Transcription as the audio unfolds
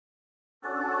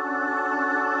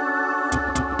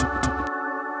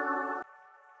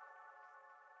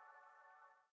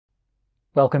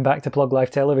Welcome back to Plug Life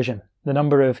Television. The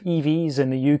number of EVs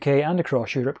in the UK and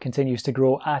across Europe continues to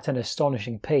grow at an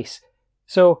astonishing pace.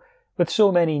 So, with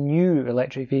so many new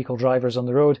electric vehicle drivers on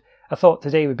the road, I thought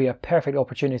today would be a perfect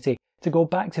opportunity to go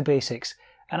back to basics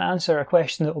and answer a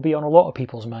question that will be on a lot of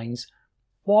people's minds.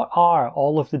 What are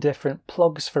all of the different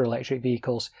plugs for electric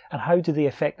vehicles and how do they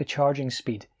affect the charging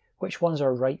speed? Which ones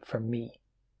are right for me?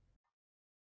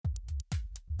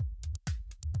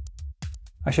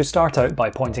 I should start out by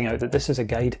pointing out that this is a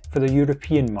guide for the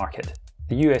European market.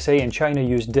 The USA and China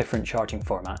use different charging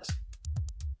formats.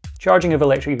 Charging of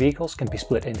electric vehicles can be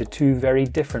split into two very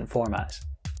different formats.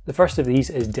 The first of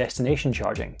these is destination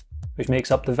charging, which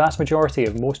makes up the vast majority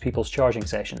of most people's charging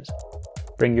sessions.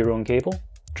 Bring your own cable,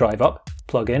 drive up,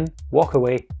 plug in, walk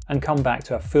away, and come back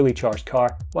to a fully charged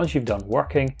car once you've done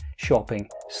working, shopping,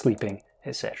 sleeping,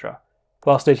 etc.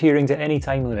 whilst adhering to any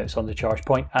time limits on the charge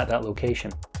point at that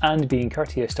location, and being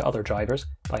courteous to other drivers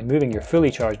by moving your fully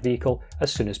charged vehicle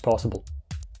as soon as possible.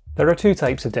 There are two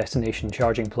types of destination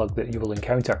charging plug that you will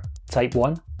encounter, Type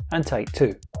 1 and Type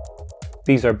 2.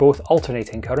 These are both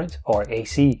alternating current, or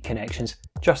AC, connections,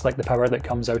 just like the power that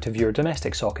comes out of your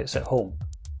domestic sockets at home.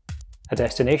 A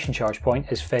destination charge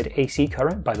point is fed AC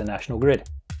current by the national grid.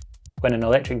 When an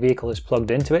electric vehicle is plugged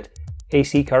into it,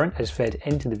 AC current is fed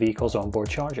into the vehicle's onboard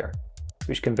charger,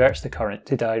 which converts the current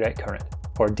to direct current,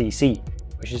 or DC,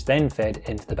 which is then fed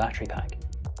into the battery pack.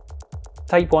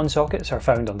 Type 1 sockets are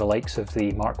found on the likes of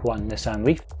the Mark 1 Nissan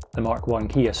Leaf, the Mark 1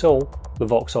 Kia Soul, the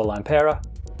Vauxhall Ampera,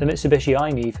 the Mitsubishi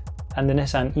i-MiEV, and the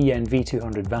Nissan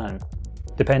ENV200 van.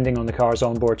 Depending on the car's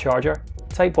onboard charger,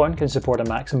 Type 1 can support a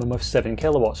maximum of 7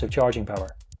 kilowatts of charging power.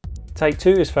 Type 2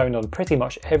 is found on pretty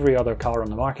much every other car on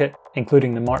the market,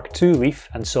 including the Mark 2 Leaf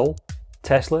and Soul,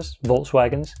 Teslas,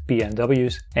 Volkswagens,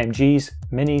 BMWs, MGs,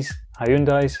 Minis,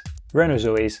 Hyundais, Renault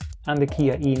Zoes, and the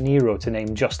Kia e-Niro to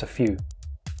name just a few.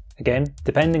 Again,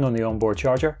 depending on the onboard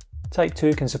charger, Type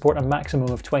 2 can support a maximum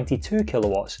of 22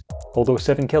 kilowatts, although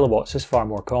 7 kilowatts is far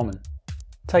more common.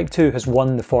 Type 2 has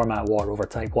won the format war over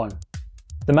Type 1.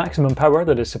 The maximum power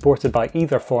that is supported by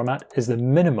either format is the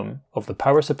minimum of the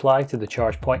power supply to the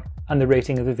charge point and the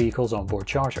rating of the vehicle's onboard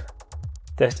charger.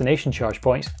 Destination charge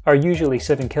points are usually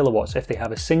 7 kilowatts if they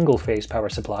have a single phase power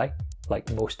supply,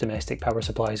 like most domestic power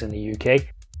supplies in the UK,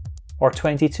 or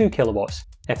 22 kilowatts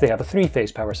if they have a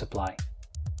 3-phase power supply.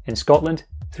 In Scotland,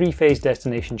 3-phase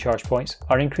destination charge points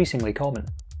are increasingly common.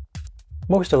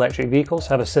 Most electric vehicles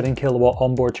have a 7 kilowatt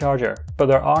onboard charger, but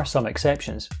there are some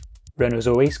exceptions. Renault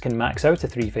Zoes can max out a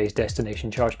 3-phase destination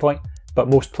charge point, but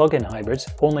most plug-in hybrids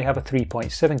only have a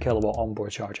 3.7 kilowatt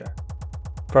onboard charger.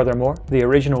 Furthermore, the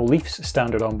original Leaf's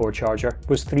standard onboard charger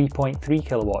was 3.3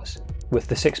 kilowatts, with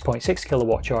the 6.6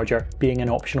 kilowatt charger being an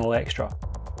optional extra.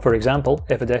 For example,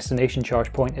 if a destination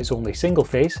charge point is only single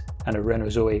phase, and a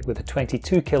Renault Zoe with a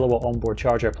 22 kilowatt onboard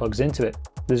charger plugs into it,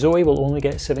 the Zoe will only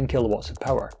get 7 kilowatts of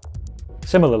power.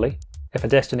 Similarly, if a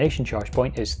destination charge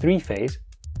point is 3-phase,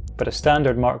 but a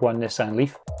standard Mark 1 Nissan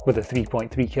Leaf with a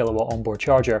 3.3 kilowatt onboard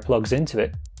charger plugs into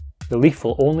it, the Leaf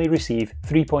will only receive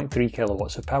 3.3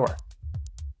 kilowatts of power.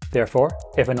 Therefore,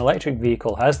 if an electric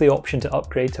vehicle has the option to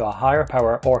upgrade to a higher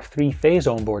power or 3-phase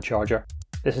onboard charger,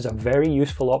 this is a very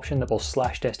useful option that will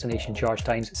slash destination charge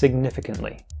times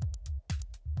significantly.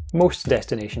 Most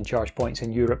destination charge points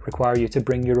in Europe require you to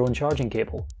bring your own charging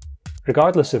cable.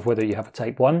 Regardless of whether you have a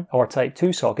Type 1 or Type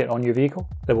 2 socket on your vehicle,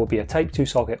 there will be a Type 2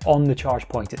 socket on the charge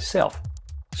point itself,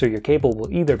 so your cable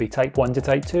will either be Type 1 to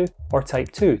Type 2 or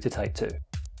Type 2 to Type 2.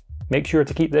 Make sure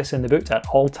to keep this in the boot at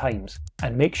all times,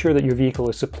 and make sure that your vehicle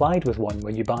is supplied with one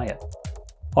when you buy it.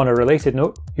 On a related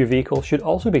note, your vehicle should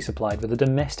also be supplied with a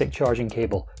domestic charging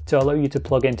cable to allow you to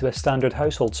plug into a standard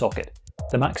household socket.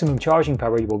 The maximum charging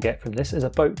power you will get from this is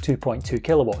about 2.2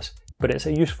 kilowatts, but it's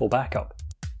a useful backup.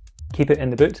 Keep it in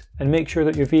the boot and make sure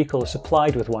that your vehicle is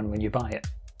supplied with one when you buy it.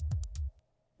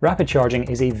 Rapid charging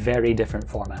is a very different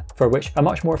format, for which a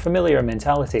much more familiar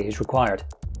mentality is required.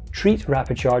 Treat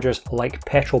rapid chargers like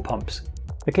petrol pumps.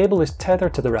 The cable is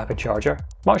tethered to the rapid charger,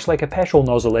 much like a petrol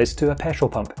nozzle is to a petrol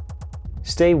pump.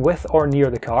 Stay with or near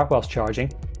the car whilst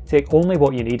charging, take only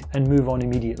what you need and move on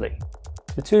immediately.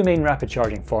 The two main rapid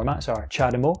charging formats are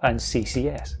CHAdeMO and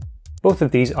CCS. Both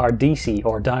of these are DC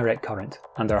or direct current,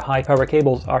 and their high power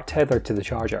cables are tethered to the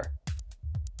charger.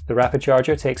 The rapid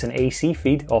charger takes an AC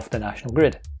feed off the national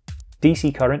grid.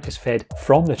 DC current is fed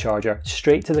from the charger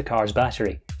straight to the car's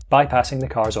battery, bypassing the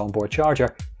car's onboard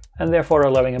charger, and therefore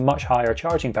allowing a much higher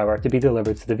charging power to be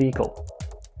delivered to the vehicle.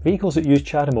 Vehicles that use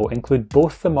CHAdeMO include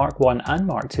both the Mark 1 and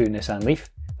Mark 2 Nissan Leaf,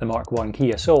 the Mark 1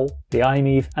 Kia Soul, the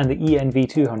i-MiEV and the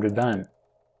ENV200 van.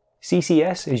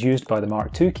 CCS is used by the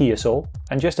Mark II Kia Soul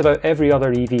and just about every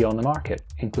other EV on the market,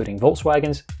 including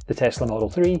Volkswagen's, the Tesla Model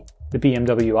 3, the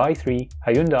BMW i3,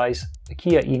 Hyundai's, the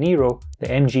Kia e-Niro, the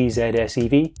MG ZS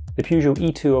EV, the Peugeot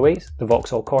e-208, the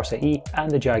Vauxhall Corsa E and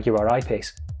the Jaguar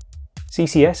I-Pace.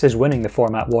 CCS is winning the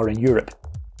format war in Europe.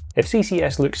 If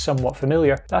CCS looks somewhat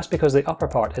familiar, that's because the upper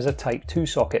part is a Type 2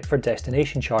 socket for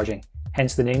destination charging,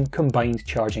 hence the name Combined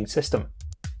Charging System.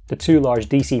 The two large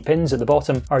DC pins at the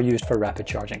bottom are used for rapid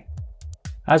charging.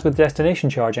 As with destination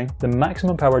charging, the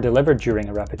maximum power delivered during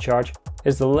a rapid charge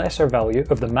is the lesser value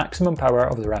of the maximum power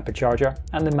of the rapid charger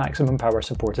and the maximum power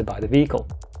supported by the vehicle.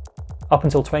 Up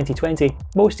until 2020,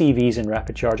 most EVs and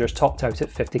rapid chargers topped out at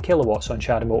 50 kilowatts on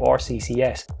CHAdeMO or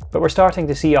CCS, but we're starting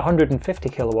to see 150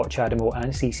 kilowatt CHAdeMO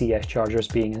and CCS chargers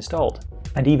being installed,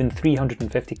 and even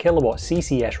 350 kilowatt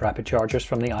CCS rapid chargers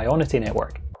from the Ionity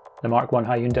network. The Mark I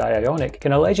Hyundai Ioniq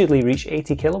can allegedly reach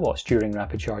 80 kilowatts during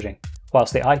rapid charging,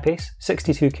 whilst the I-Pace,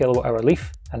 62 kWh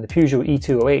Leaf, and the Peugeot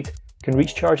e-208 can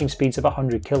reach charging speeds of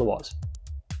 100 kilowatts.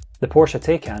 The Porsche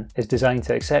Taycan is designed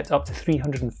to accept up to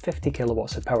 350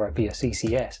 kilowatts of power via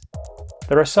CCS.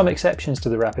 There are some exceptions to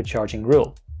the rapid charging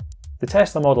rule. The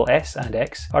Tesla Model S and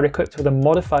X are equipped with a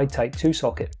modified Type 2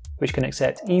 socket, which can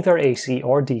accept either AC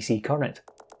or DC current.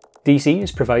 DC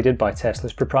is provided by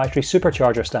Tesla's proprietary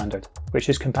supercharger standard, which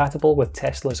is compatible with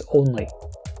Teslas only,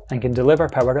 and can deliver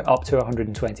power at up to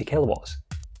 120 kilowatts.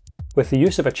 With the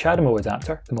use of a CHAdeMO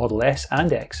adapter, the Model S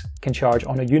and X can charge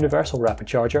on a universal rapid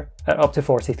charger at up to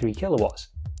 43 kilowatts,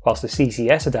 whilst the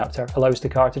CCS adapter allows the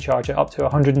car to charge at up to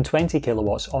 120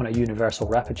 kilowatts on a universal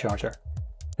rapid charger.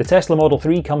 The Tesla Model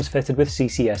 3 comes fitted with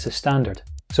CCS as standard,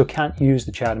 so can't use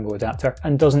the CHAdeMO adapter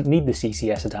and doesn't need the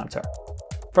CCS adapter.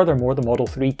 Furthermore, the Model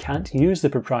 3 can't use the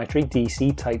proprietary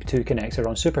DC Type 2 connector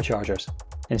on superchargers.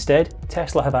 Instead,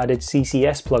 Tesla have added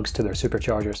CCS plugs to their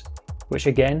superchargers, which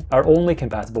again are only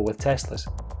compatible with Teslas,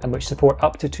 and which support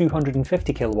up to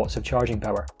 250 kilowatts of charging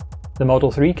power. The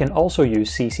Model 3 can also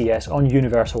use CCS on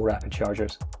universal rapid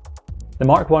chargers. The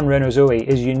Mark I Renault Zoe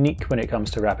is unique when it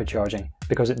comes to rapid charging,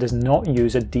 because it does not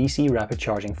use a DC rapid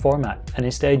charging format, and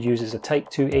instead uses a Type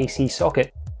 2 AC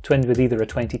socket twinned with either a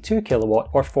 22 kilowatt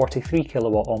or 43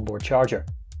 kilowatt onboard charger.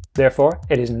 Therefore,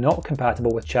 it is not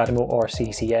compatible with CHAdeMO or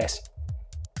CCS.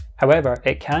 However,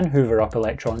 it can hoover up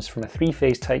electrons from a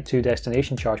 3-phase Type 2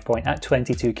 destination charge point at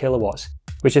 22 kilowatts,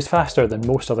 which is faster than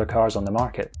most other cars on the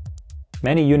market.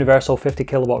 Many universal 50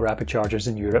 kilowatt rapid chargers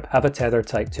in Europe have a tethered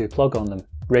Type 2 plug on them,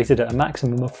 rated at a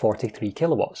maximum of 43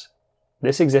 kilowatts.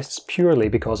 This exists purely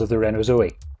because of the Renault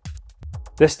Zoe.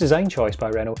 This design choice by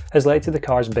Renault has led to the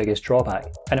car's biggest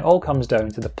drawback, and it all comes down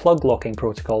to the plug locking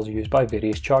protocols used by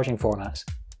various charging formats.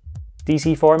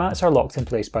 DC formats are locked in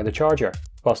place by the charger,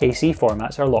 whilst AC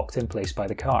formats are locked in place by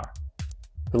the car.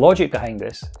 The logic behind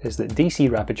this is that DC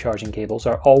rapid charging cables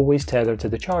are always tethered to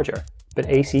the charger, but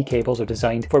AC cables are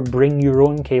designed for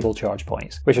bring-your-own cable charge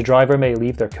points, which a driver may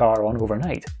leave their car on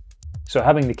overnight. So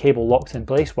having the cable locked in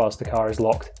place whilst the car is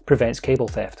locked prevents cable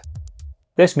theft.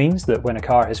 This means that when a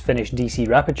car has finished DC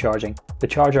rapid charging, the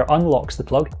charger unlocks the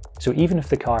plug, so even if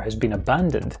the car has been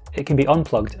abandoned, it can be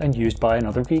unplugged and used by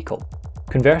another vehicle.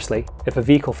 Conversely, if a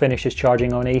vehicle finishes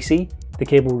charging on AC, the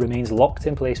cable remains locked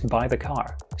in place by the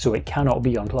car, so it cannot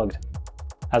be unplugged.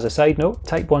 As a side note,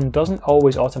 Type 1 doesn't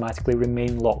always automatically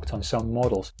remain locked on some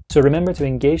models, so remember to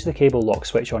engage the cable lock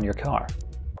switch on your car.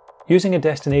 Using a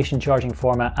destination charging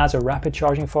format as a rapid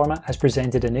charging format has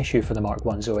presented an issue for the Mark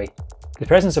I Zoe. The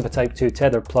presence of a Type 2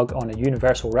 tethered plug on a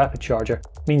universal rapid charger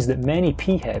means that many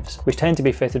PHEVs, which tend to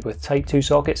be fitted with Type 2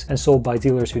 sockets and sold by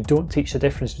dealers who don't teach the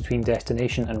difference between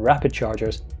destination and rapid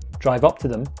chargers, drive up to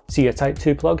them, see a Type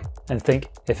 2 plug, and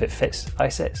think, if it fits, I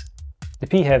sits. The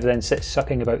PHEV then sits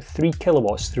sucking about 3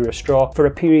 kilowatts through a straw for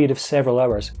a period of several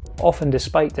hours, often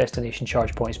despite destination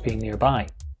charge points being nearby.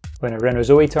 When a Renault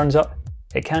Zoe turns up,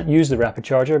 it can't use the rapid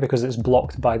charger because it's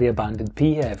blocked by the abandoned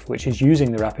PHEV, which is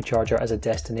using the rapid charger as a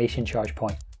destination charge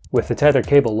point, with the tethered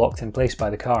cable locked in place by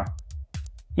the car.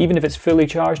 Even if it's fully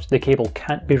charged, the cable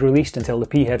can't be released until the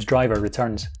PHEV's driver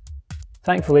returns.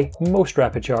 Thankfully, most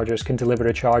rapid chargers can deliver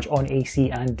a charge on AC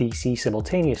and DC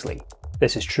simultaneously.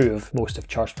 This is true of most of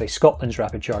ChargePlace Scotland's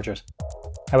rapid chargers.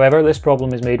 However, this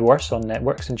problem is made worse on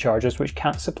networks and chargers which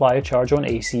can't supply a charge on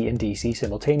AC and DC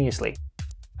simultaneously.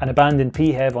 An abandoned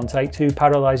PHEV on Type 2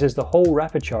 paralyses the whole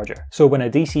rapid charger, so when a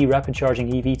DC rapid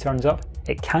charging EV turns up,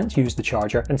 it can't use the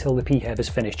charger until the PHEV is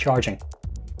finished charging.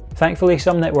 Thankfully,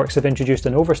 some networks have introduced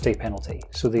an overstay penalty,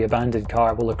 so the abandoned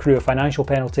car will accrue a financial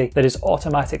penalty that is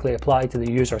automatically applied to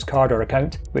the user's card or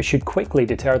account, which should quickly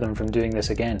deter them from doing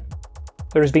this again.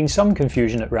 There has been some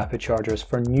confusion at rapid chargers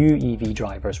for new EV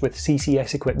drivers with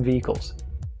CCS-equipped vehicles.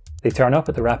 They turn up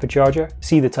at the rapid charger,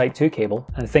 see the Type 2 cable,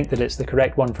 and think that it's the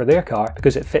correct one for their car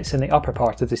because it fits in the upper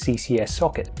part of the CCS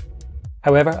socket.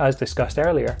 However, as discussed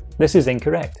earlier, this is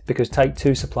incorrect because Type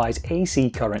 2 supplies AC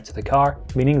current to the car,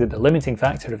 meaning that the limiting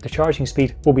factor of the charging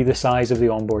speed will be the size of the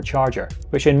onboard charger,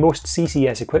 which in most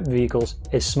CCS equipped vehicles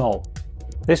is small.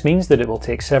 This means that it will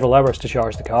take several hours to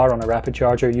charge the car on a rapid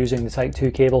charger using the Type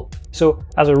 2 cable, so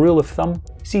as a rule of thumb,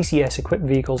 CCS equipped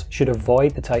vehicles should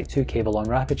avoid the Type 2 cable on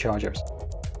rapid chargers.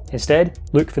 Instead,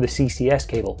 look for the CCS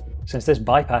cable, since this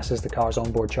bypasses the car's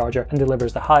onboard charger and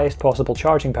delivers the highest possible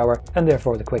charging power and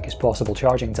therefore the quickest possible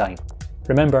charging time.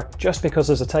 Remember, just because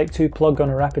there's a Type 2 plug on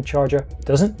a rapid charger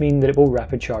doesn't mean that it will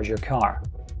rapid charge your car.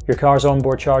 Your car's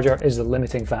onboard charger is the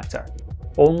limiting factor.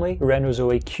 Only Renault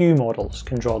Zoe Q models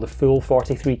can draw the full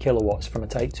 43 kilowatts from a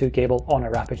Type 2 cable on a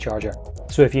rapid charger.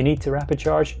 So if you need to rapid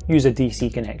charge, use a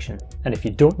DC connection. And if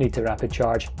you don't need to rapid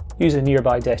charge, use a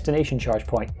nearby destination charge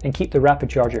point and keep the rapid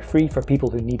charger free for people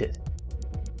who need it.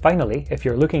 Finally, if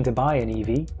you're looking to buy an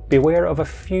EV, beware of a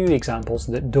few examples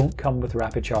that don't come with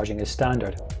rapid charging as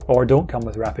standard, or don't come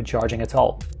with rapid charging at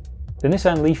all. The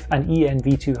Nissan Leaf and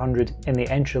ENV200 in the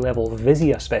entry-level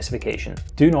Vizia specification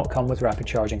do not come with rapid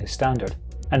charging as standard,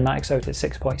 and max out at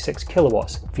 6.6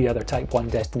 kilowatts via their Type 1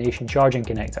 destination charging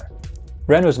connector.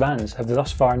 Renault's vans have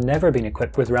thus far never been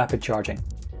equipped with rapid charging,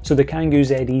 so the Kangoo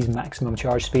ZE's maximum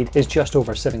charge speed is just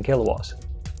over 7 kilowatts.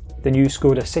 The new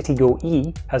Skoda Citigo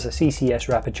E has a CCS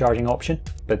rapid charging option,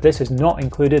 but this is not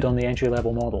included on the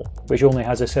entry-level model, which only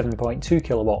has a 7.2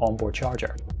 kilowatt onboard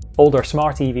charger. Older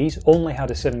smart EVs only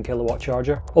had a 7 kilowatt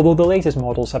charger, although the latest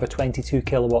models have a 22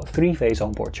 kilowatt 3-phase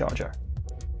onboard charger.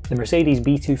 The Mercedes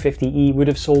B250e would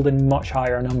have sold in much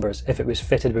higher numbers if it was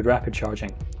fitted with rapid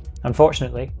charging.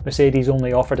 Unfortunately, Mercedes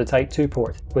only offered a Type 2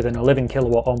 port with an 11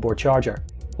 kilowatt onboard charger,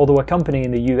 although a company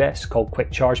in the US called Quick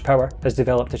Charge Power has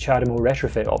developed a CHAdeMO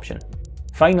retrofit option.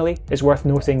 Finally, it's worth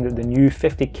noting that the new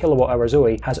 50 kWh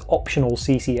Zoe has optional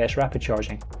CCS rapid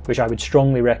charging, which I would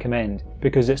strongly recommend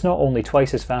because it's not only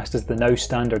twice as fast as the now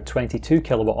standard 22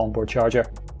 kW onboard charger,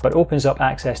 but opens up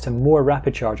access to more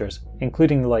rapid chargers,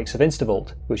 including the likes of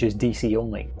InstaVolt, which is DC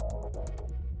only.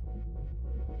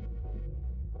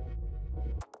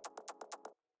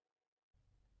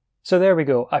 So there we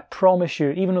go. I promise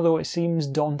you, even though it seems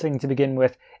daunting to begin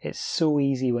with, it's so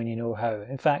easy when you know how.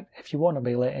 In fact, if you want to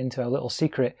be let into a little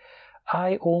secret,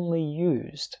 I only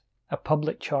used a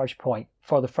public charge point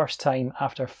for the first time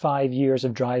after 5 years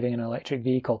of driving an electric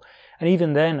vehicle. And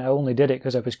even then, I only did it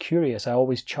because I was curious. I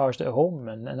always charged at home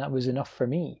and that was enough for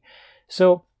me.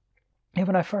 So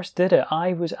when I first did it,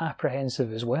 I was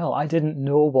apprehensive as well. I didn't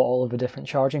know what all of the different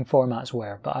charging formats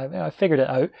were, but I figured it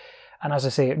out. And as I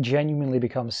say, it genuinely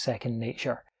becomes second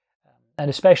nature. And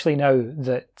especially now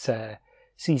that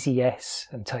CCS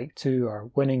and Type 2 are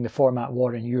winning the format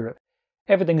war in Europe,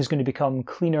 everything is going to become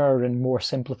cleaner and more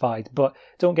simplified. But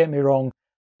don't get me wrong,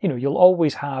 you'll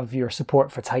always have your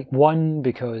support for Type 1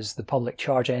 because the public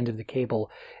charge end of the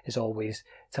cable is always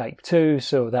Type 2,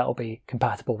 so that'll be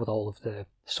compatible with all of the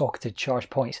socketed charge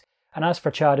points. And as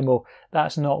for CHAdeMO,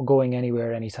 that's not going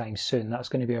anywhere anytime soon. That's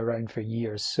going to be around for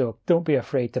years. So don't be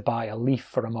afraid to buy a Leaf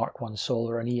for a Mark 1 Soul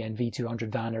or an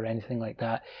ENV200 van or anything like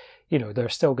that. They're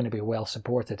still going to be well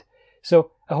supported.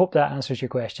 So I hope that answers your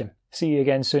question. See you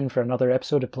again soon for another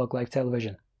episode of Plug Life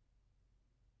Television.